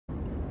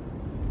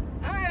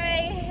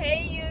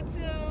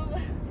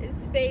YouTube?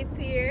 It's Faith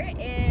here,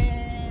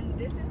 and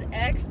this is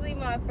actually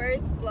my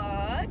first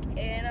vlog,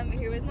 and I'm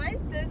here with my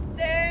sister.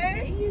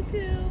 Hey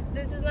YouTube.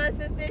 This is my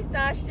sister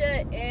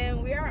Sasha,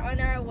 and we are on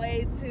our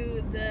way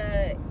to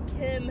the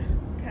Kim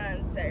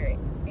concert,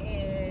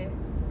 and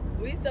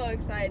we so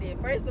excited.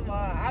 First of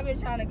all, I've been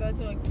trying to go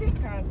to a Kim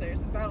concert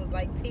since I was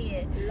like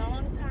 10.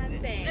 Long time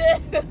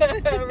fan.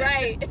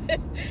 Right.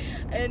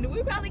 And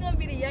we're probably gonna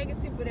be the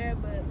youngest people there,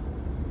 but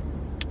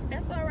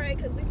that's alright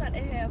because we about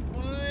to have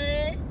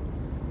fun.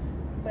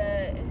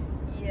 But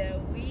yeah,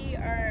 we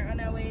are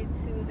on our way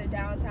to the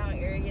downtown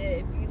area.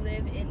 If you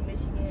live in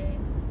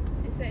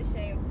Michigan, it's at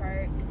Shane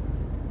Park.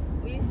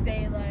 We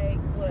stay like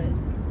what,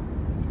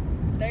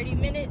 30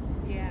 minutes?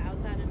 Yeah,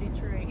 outside of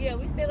Detroit. Yeah,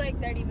 we stay like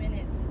 30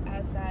 minutes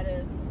outside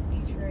of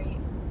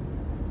Detroit,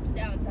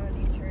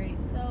 downtown Detroit.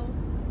 So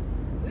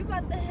we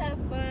about to have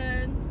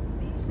fun.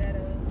 These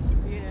shadows.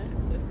 Yeah.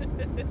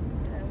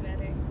 Don't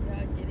matter.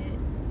 Y'all get it.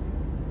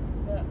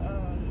 But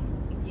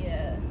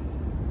yeah.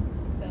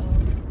 So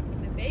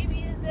the baby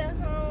is at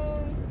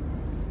home.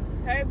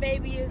 Her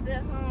baby is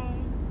at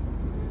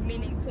home.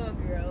 Meaning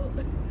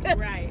 12-year-old.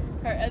 Right.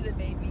 Her other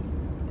baby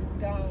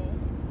is gone.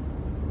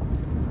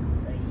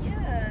 But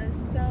yeah,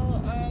 so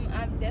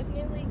I'm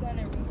definitely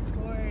gonna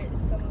record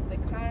some of the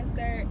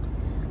concert.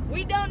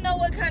 We don't know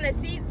what kind of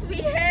seats we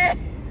had.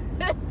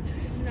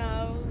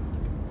 No.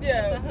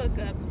 Yeah. It was a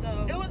hookup,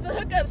 so. It was a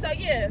hookup, so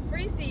yeah,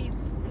 free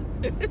seats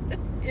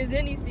is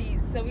any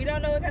seats. So we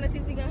don't know what kind of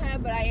seats we're gonna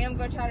have, but I am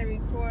gonna try to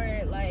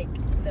record like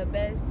the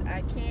best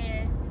I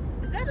can.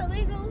 Is that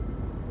illegal?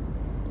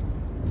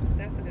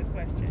 That's a good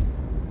question.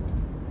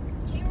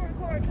 Can you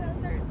record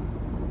concerts?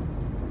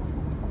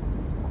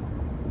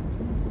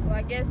 Well,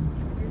 I guess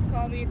just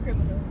call me a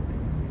criminal.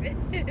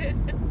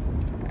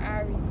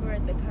 I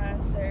record the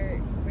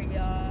concert for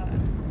y'all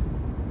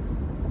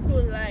who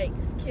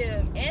likes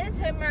Kim. And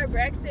Tamar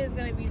Braxton is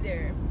gonna be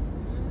there.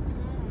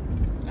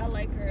 Mm-hmm. I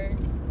like her.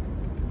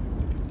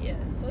 Yeah,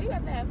 so we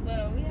about to have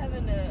fun. We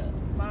having a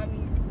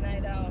mommy's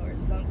night out or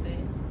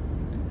something.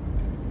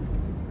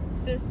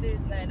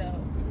 Sister's night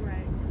out.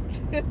 Right.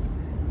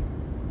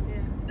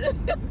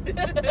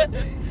 Yeah.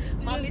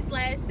 Mommy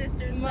slash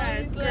sister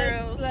slash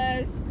girls.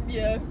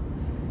 Yeah.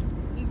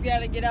 Just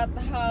gotta get out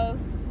the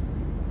house.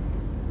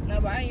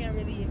 No, but I am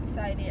really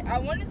excited. I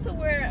wanted to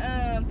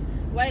wear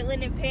white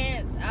linen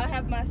pants. I'll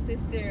have my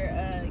sister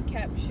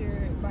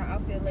capture my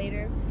outfit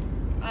later.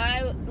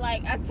 I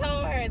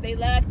told her, they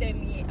laughed at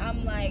me.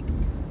 I'm like,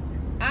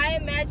 I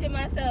imagine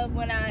myself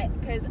when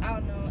cause I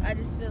don't know, I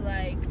just feel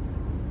like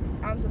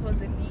I'm supposed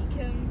to meet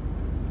Kim.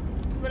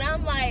 But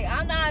I'm like,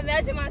 I'm not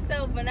imagining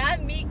myself when I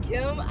meet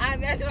Kim. I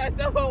imagine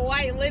myself with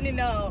white linen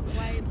on.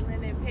 White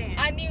linen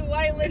pants. I need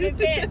white linen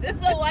pants. This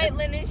is a white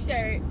linen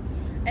shirt.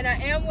 And I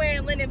am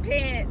wearing linen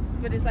pants,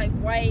 but it's like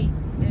white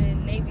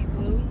and navy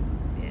blue.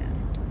 Yeah.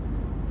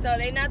 So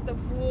they not the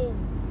full,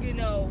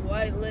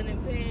 white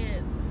linen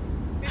pants.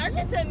 I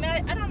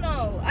don't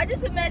know. I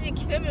just imagine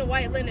Kim in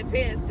white linen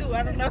pants too.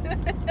 I don't know.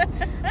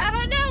 I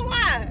don't know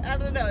why. I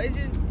don't know. It's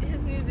just,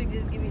 his music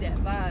just give me that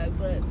vibe.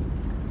 But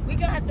we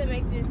gonna have to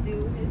make this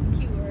do. It's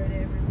cute or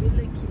whatever. We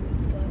look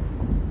cute. So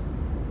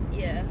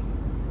yeah.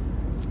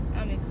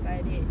 I'm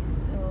excited.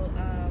 So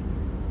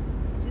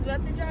just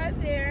about to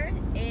drive there,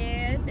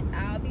 and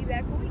I'll be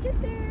back when we get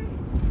there.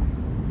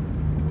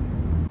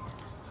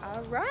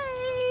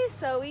 Alright,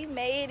 so we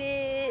made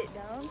it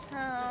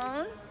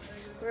downtown.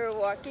 We're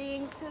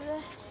walking to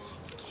the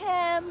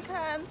Kim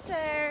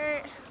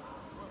concert.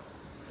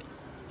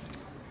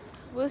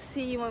 We'll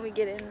see you when we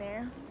get in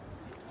there.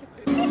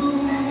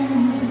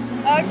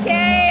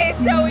 Okay,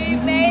 so we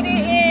made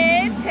it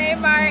in.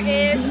 Tamar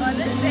is on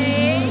the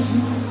stage.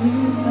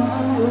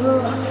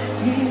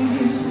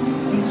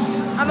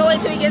 I'm gonna wait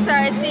till we get to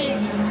our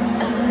seats.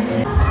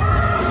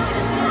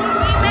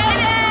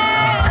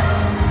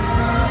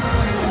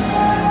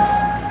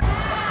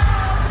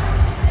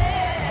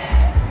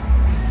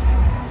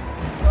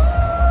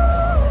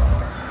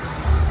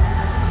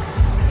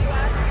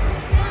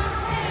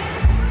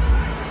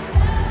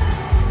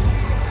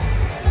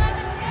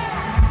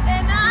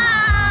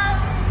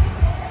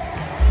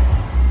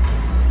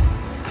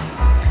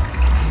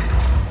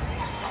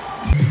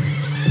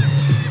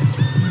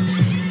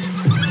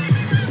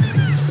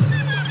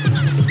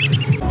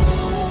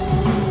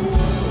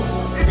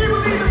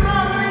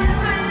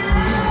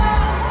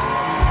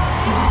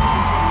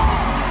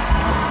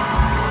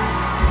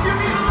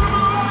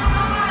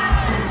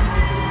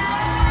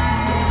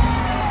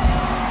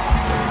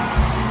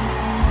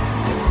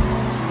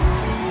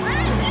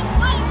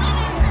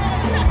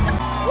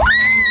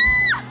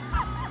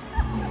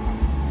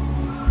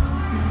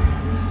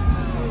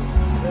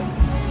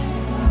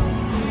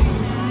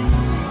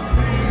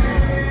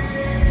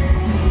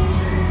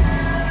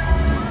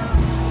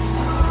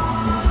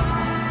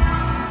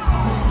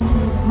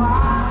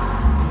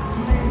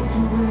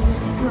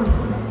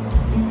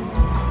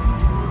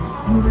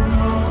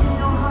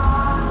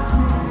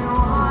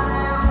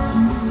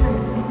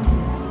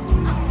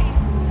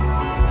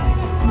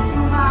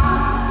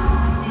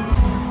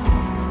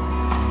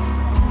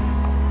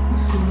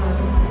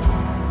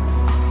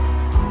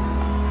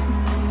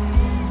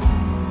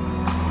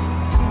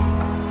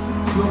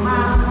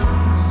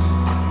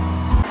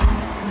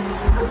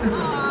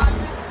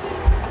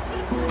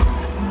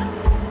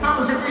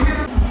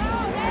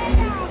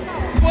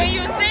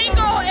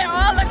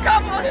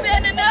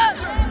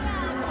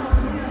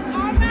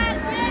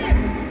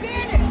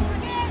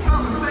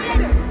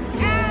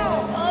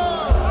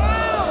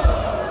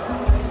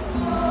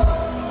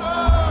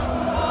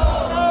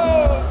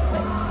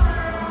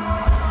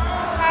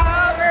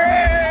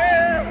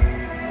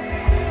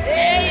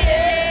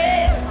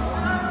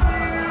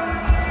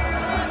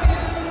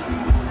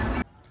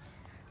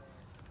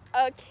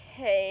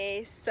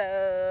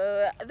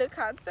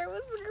 concert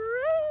was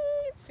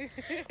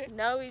great.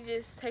 No, we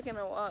just taking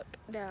a walk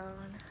down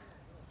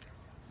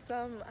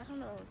some, I don't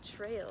know,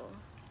 trail.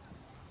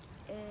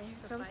 And here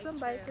comes some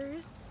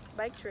bikers.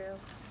 Bike trail.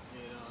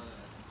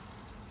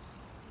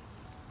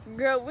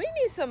 Girl, we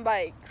need some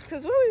bikes,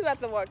 cause where we about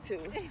to walk to?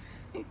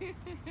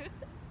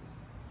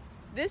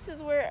 This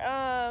is where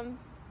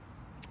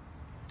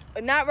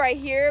not right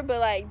here, but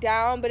like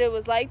down, but it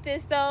was like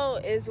this though,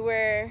 is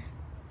where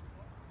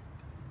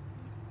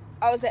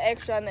I was an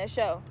extra on that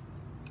show.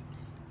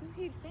 You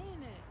keep saying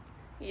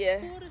that. Yeah.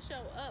 Pull the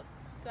show up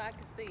so I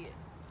can see it.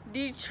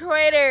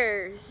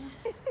 Detroiters.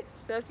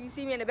 So if you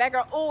see me in the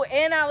background, oh,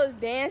 and I was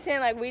dancing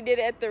like we did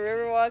at the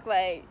Riverwalk.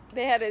 Like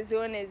they had us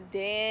doing this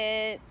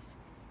dance.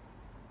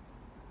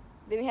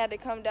 Then we had to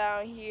come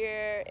down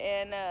here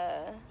and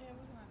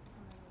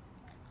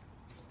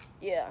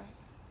yeah.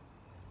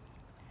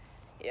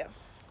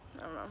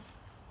 I don't know.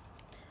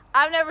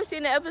 I've never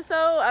seen the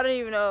episode. I don't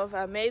even know if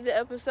I made the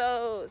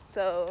episode,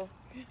 so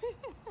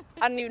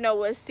I don't even know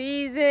what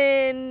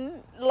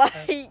season.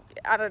 Like,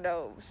 I don't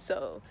know.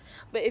 So,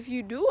 but if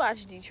you do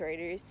watch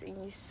Detroiters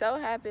and you so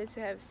happen to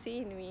have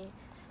seen me,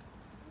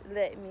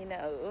 let me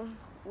know.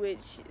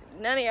 Which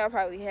none of y'all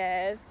probably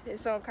have.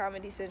 It's on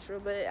Comedy Central,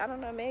 but I don't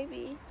know,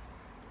 maybe.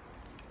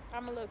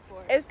 I'm gonna look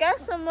for it. It's got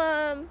some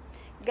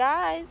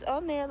guys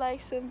on there,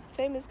 like some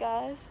famous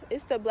guys.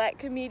 It's the black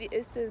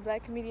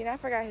comedian. I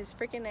forgot his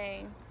freaking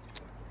name.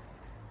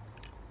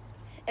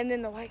 And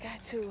then the white guy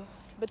too.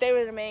 But they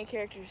were the main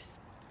characters.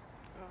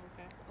 Oh,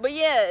 okay. But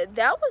yeah,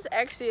 that was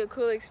actually a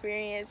cool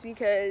experience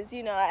because,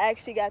 you know, I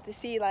actually got to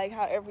see like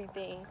how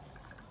everything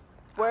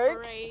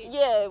works. Operate.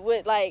 Yeah,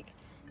 with like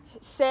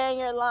saying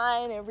your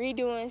line and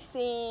redoing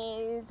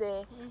scenes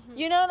and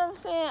you know what I'm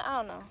saying? I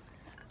don't know.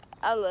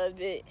 I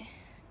loved it.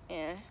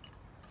 And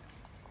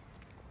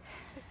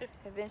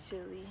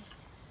eventually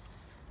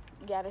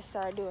gotta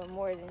start doing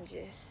more than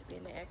just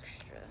being an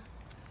extra.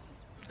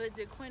 The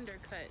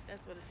DeQuinder cut,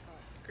 that's what it's called.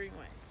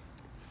 Greenway.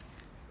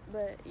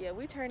 But yeah,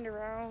 we turned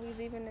around, we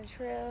leaving the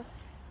trail.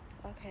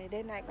 Okay,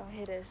 they're not gonna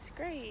hit us.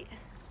 Great.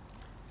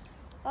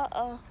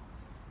 Uh-oh.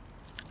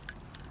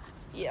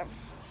 Yeah.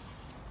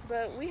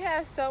 But we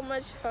had so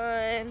much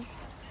fun.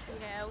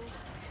 Yeah.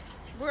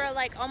 We're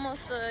like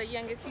almost the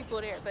youngest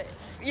people there, but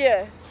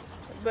Yeah.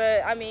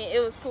 But I mean, it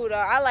was cool though.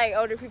 I like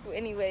older people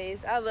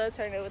anyways. I love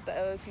turning up with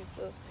the old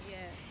people.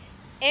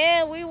 yeah.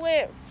 And we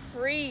went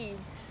free.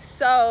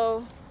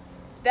 So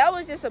that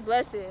was just a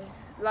blessing.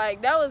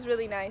 Like, that was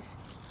really nice.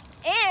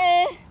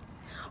 And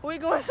we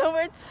going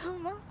somewhere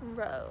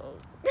tomorrow.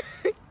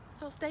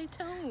 So stay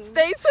tuned.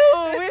 Stay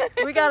tuned.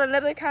 We got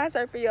another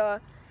concert for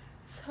y'all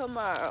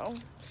tomorrow.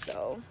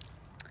 So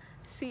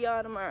see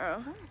y'all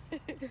tomorrow.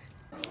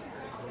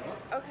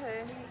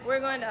 Okay, we're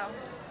going down.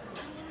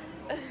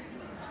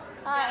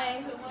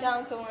 Hi,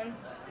 down to one.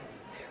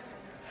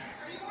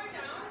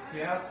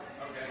 Yes.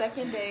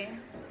 Second day.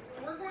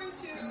 We're going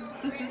to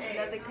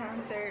Another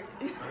concert.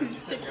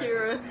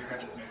 Shakira.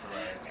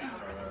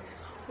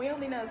 We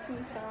only know 2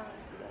 songs,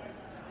 but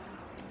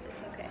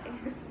it's okay.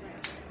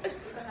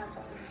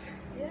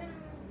 Yeah.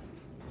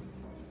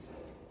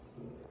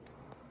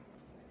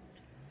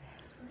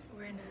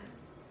 We're in a,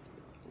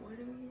 what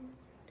are we in?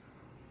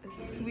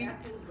 A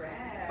suite or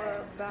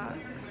a box?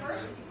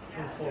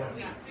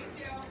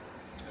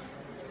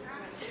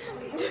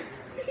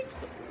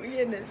 We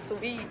in a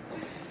suite.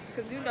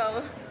 Cause you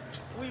know,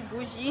 we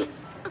bougie.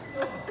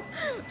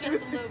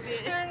 Just a little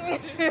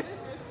bit.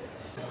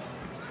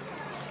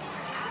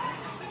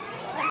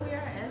 We are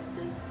at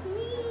the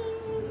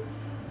suite.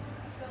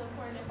 Feel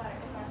important if I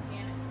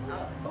scan it.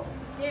 Oh,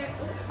 yeah.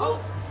 Oh.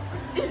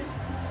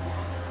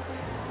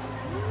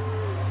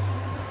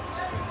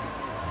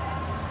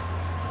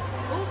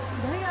 Oh,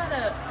 they got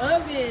an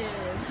oven.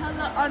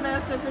 Hello. Oh, no,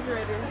 that's the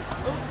refrigerator.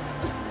 Oh.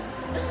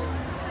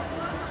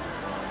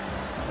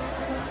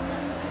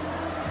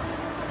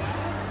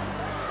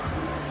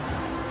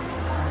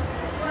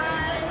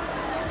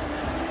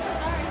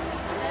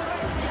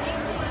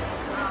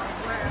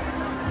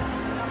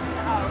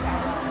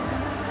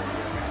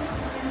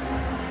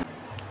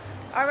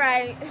 All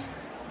right,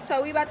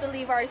 so we about to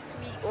leave our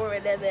suite or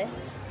whatever.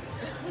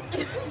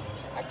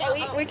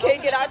 Okay, we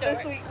can't get out the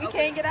suite. We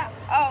can't get out.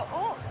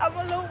 Oh, I'm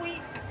a little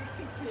weak.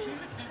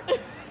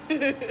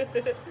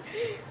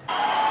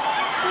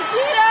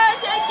 Shakira,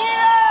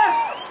 Shakira.